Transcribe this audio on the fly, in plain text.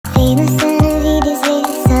Hi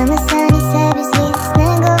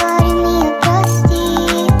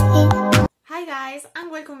guys,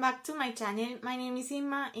 and welcome back to my channel. My name is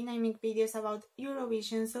Inma and I make videos about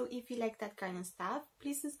Eurovision, so if you like that kind of stuff,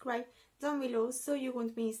 please subscribe down below so you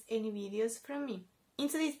won't miss any videos from me. In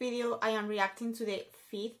today's video I am reacting to the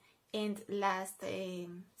fifth and last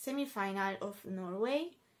semi-final of Norway.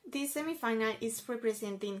 This semi-final is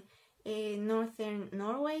representing northern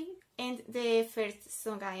Norway, and the first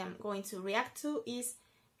song I am going to react to is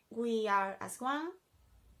We Are As One.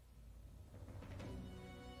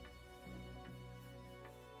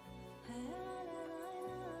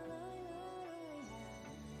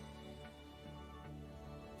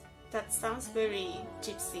 That sounds very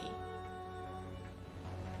gypsy.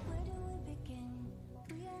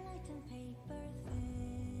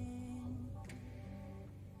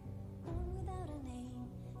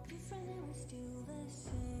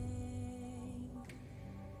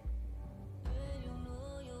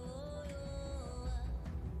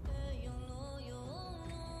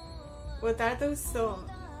 What are those sounds?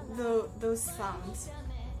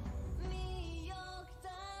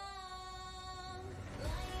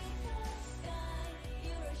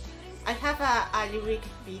 I have a lyric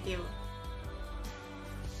video,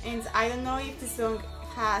 and I don't know if the song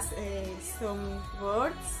has some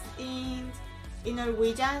words in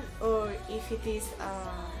Norwegian or if it is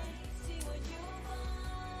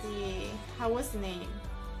how was the name?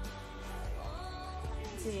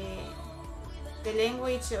 The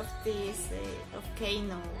language of this of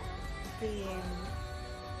Kano,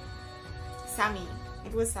 Sami.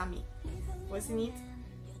 It was Sami, wasn't it?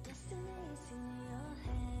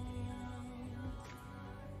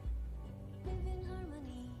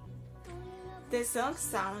 The song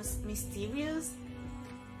sounds mysterious,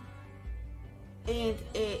 and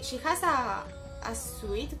she has a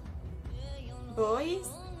sweet voice,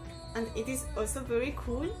 and it is also very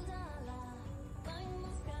cool.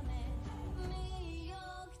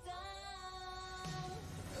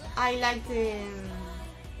 I like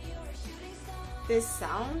the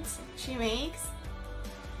sounds she makes.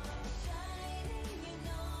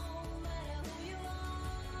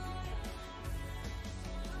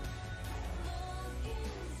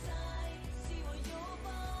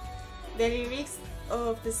 The lyrics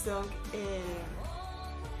of the song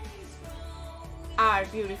are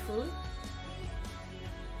beautiful,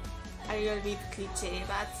 a little bit cliche,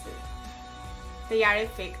 but they are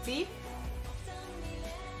effective.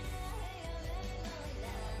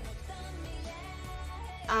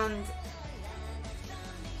 And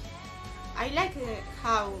I like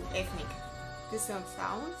how ethnic the song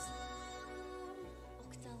sounds.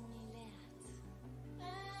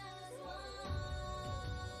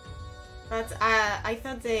 But I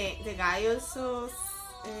thought the guy also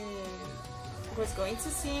was going to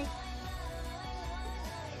sing,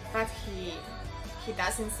 but he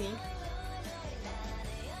doesn't sing.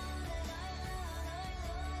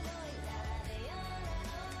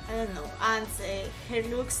 I don't know, and her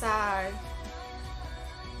looks are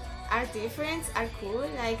different, are cool,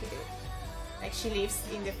 like she lives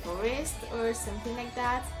in the forest or something like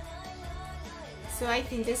that. So I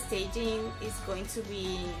think the staging is going to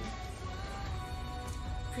be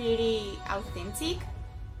pretty authentic.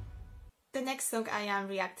 The next song I am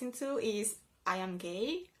reacting to is I Am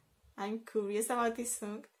Gay. I'm curious about this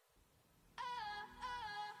song.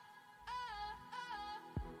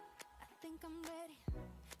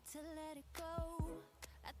 To let it go.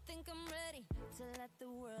 I think I'm ready to let the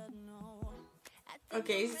world know.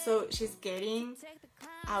 Okay, so she's getting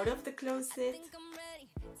out of the closet. I think I'm ready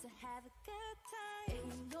to have a good time.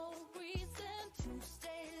 Ain't no reason to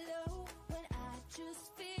stay low when I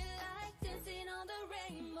just feel like dancing on the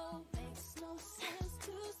rainbow. Makes no sense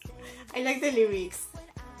to say. I like the lyrics. When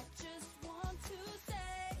I just want to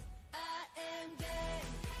say I am gay.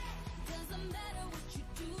 Doesn't matter what you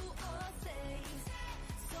do or say.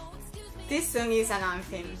 This song is an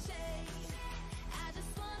anthem.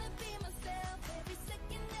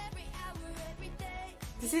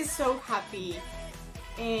 This is so happy,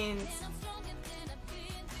 and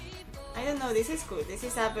I don't know, this is good. This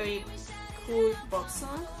is a very cool pop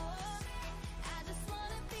song.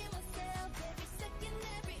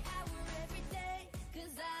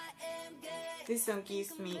 This song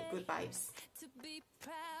gives me good vibes.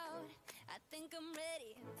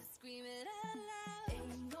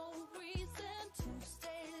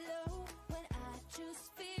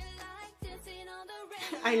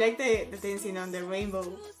 I like the dancing on the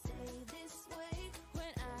rainbow.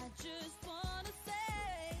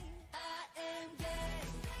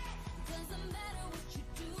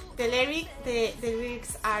 The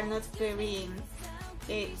lyrics are not very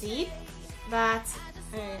deep, but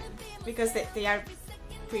because they are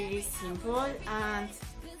pretty simple and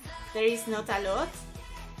there is not a lot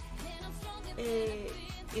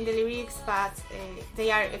in the lyrics, but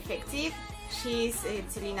they are effective. She's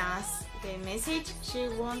telling us the message she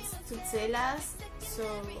wants to tell us, so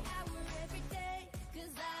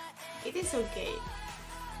it is okay.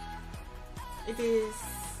 It is...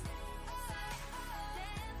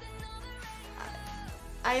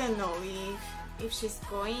 I don't know if she's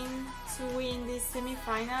going to win this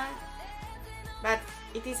semi-final, but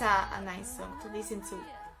it is a nice song to listen to.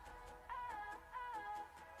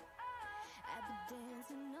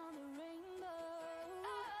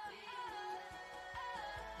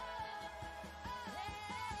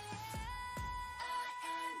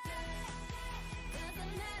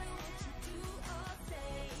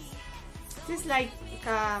 This is like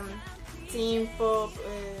teen pop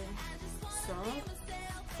song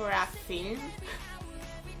for a film.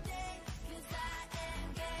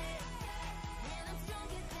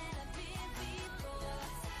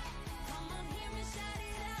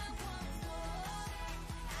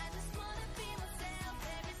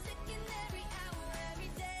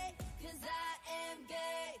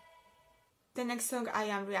 The next song I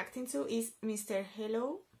am reacting to is Mr.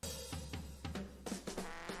 Hello.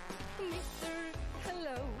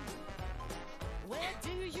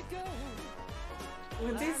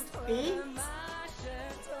 What is this?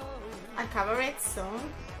 A cabaret song?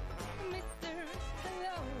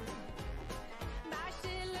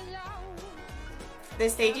 The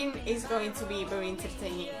staging is going to be very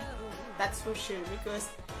entertaining, that's for sure, because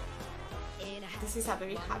this is a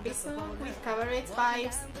very happy song with cabaret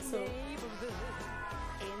vibes, so...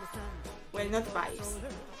 well, not vibes.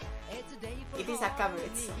 It is a cabaret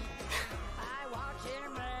song.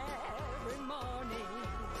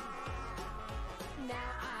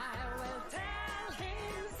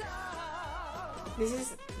 This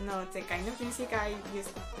is not the kind of music I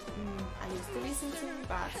used to listen to,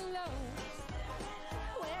 but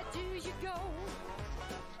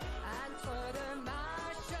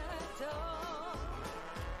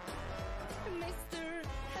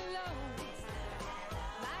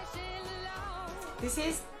this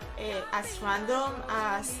is as random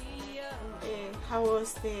as how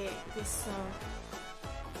was this song?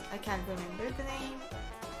 I can't remember the name.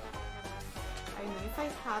 I don't know if I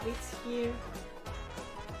have it here.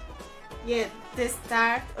 Yeah, the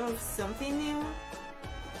start of something new.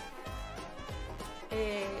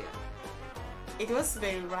 It was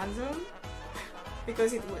very random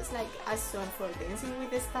because it was like a song for Dancing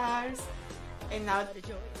with the Stars, and now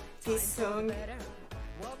this song,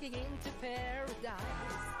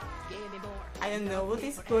 I don't know what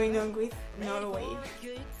is going on with Norway.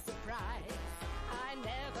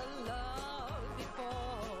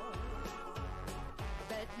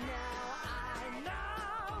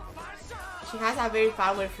 She has a very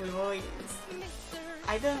powerful voice.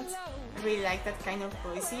 I don't really like that kind of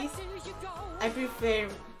voices. I prefer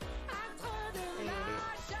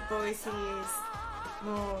voices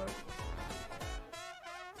more,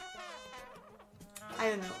 I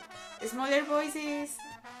don't know, smaller voices.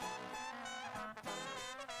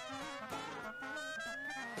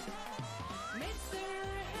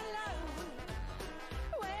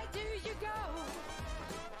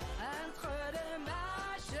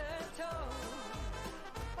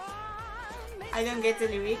 I don't get the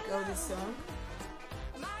lyric of the song,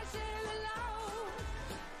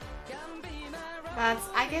 but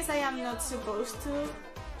I guess I am not supposed to,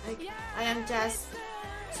 like, I am just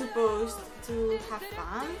supposed to have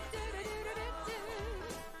fun.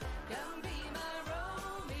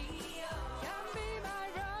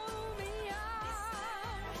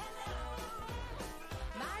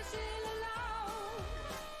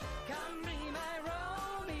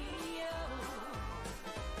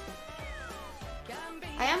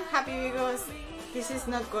 I am happy because this is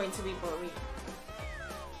not going to be boring.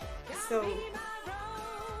 So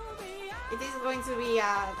it is going to be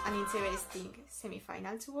an interesting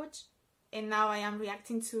semi-final to watch. And now I am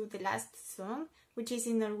reacting to the last song, which is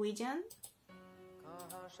in Norwegian.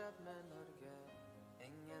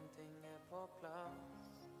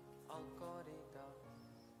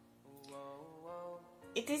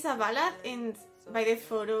 It is a ballad, and by the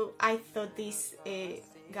photo I thought this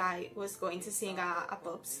guy was going to sing a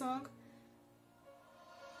pop song,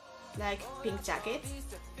 like Pink Jacket.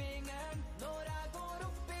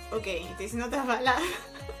 Okay, it is not a ballad.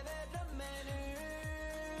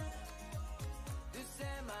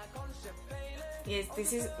 Yes,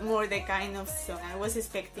 this is more the kind of song I was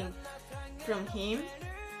expecting from him.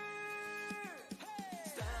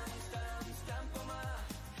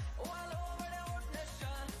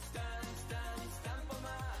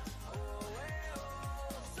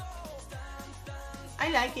 I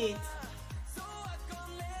like it.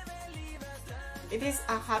 It is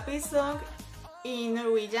a happy song in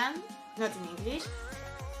Norwegian, not in English.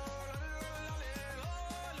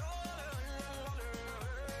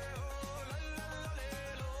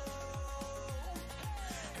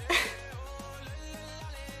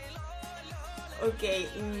 Okay,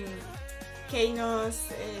 Kano's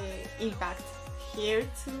impact here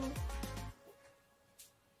too.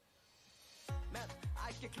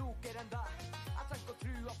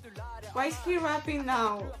 Why is he rapping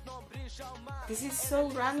now? This is so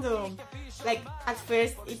random. Like at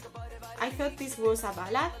first I thought this was a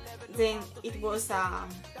ballad, then it was a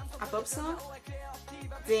pop song,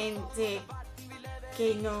 then the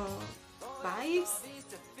Kano vibes,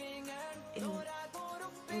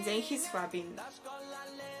 and then he's rapping.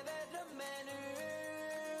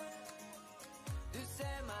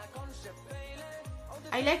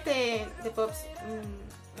 I like the pop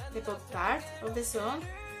part of the song.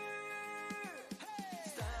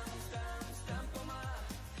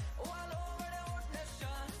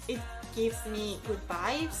 It gives me good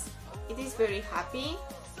vibes. It is very happy.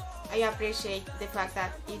 I appreciate the fact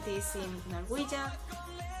that it is in Norwegian.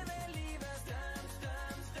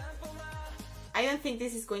 I don't think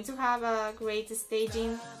this is going to have a great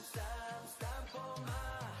staging.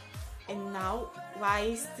 And now, why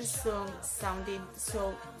is the song sounding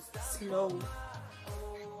so slow?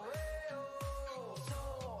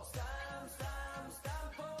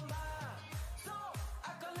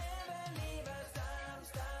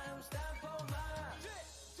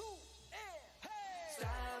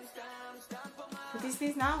 What is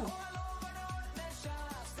this now?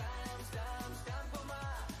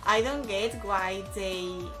 I don't get why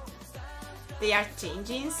they are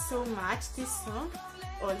changing so much this song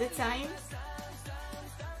all the time.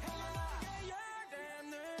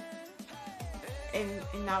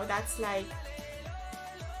 And now that's like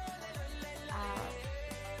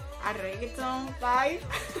a reggaeton vibe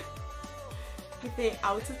with the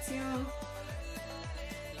autotune.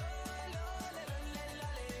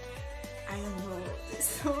 I don't know this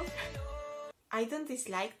song. I don't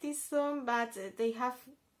dislike this song, but they have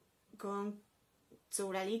gone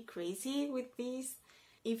totally crazy with this.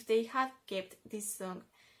 If they had kept this song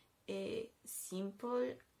simple,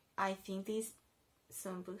 I think this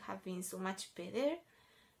song would have been so much better.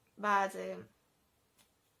 But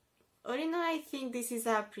all in all, I think this is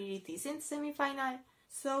a pretty decent semi-final.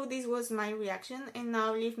 So this was my reaction, and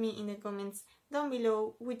now leave me in the comments down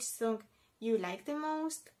below which song you like the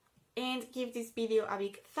most. And give this video a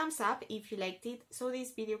big thumbs up if you liked it, so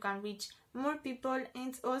this video can reach more people.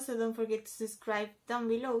 And also don't forget to subscribe down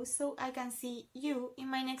below so I can see you in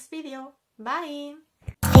my next video. Bye!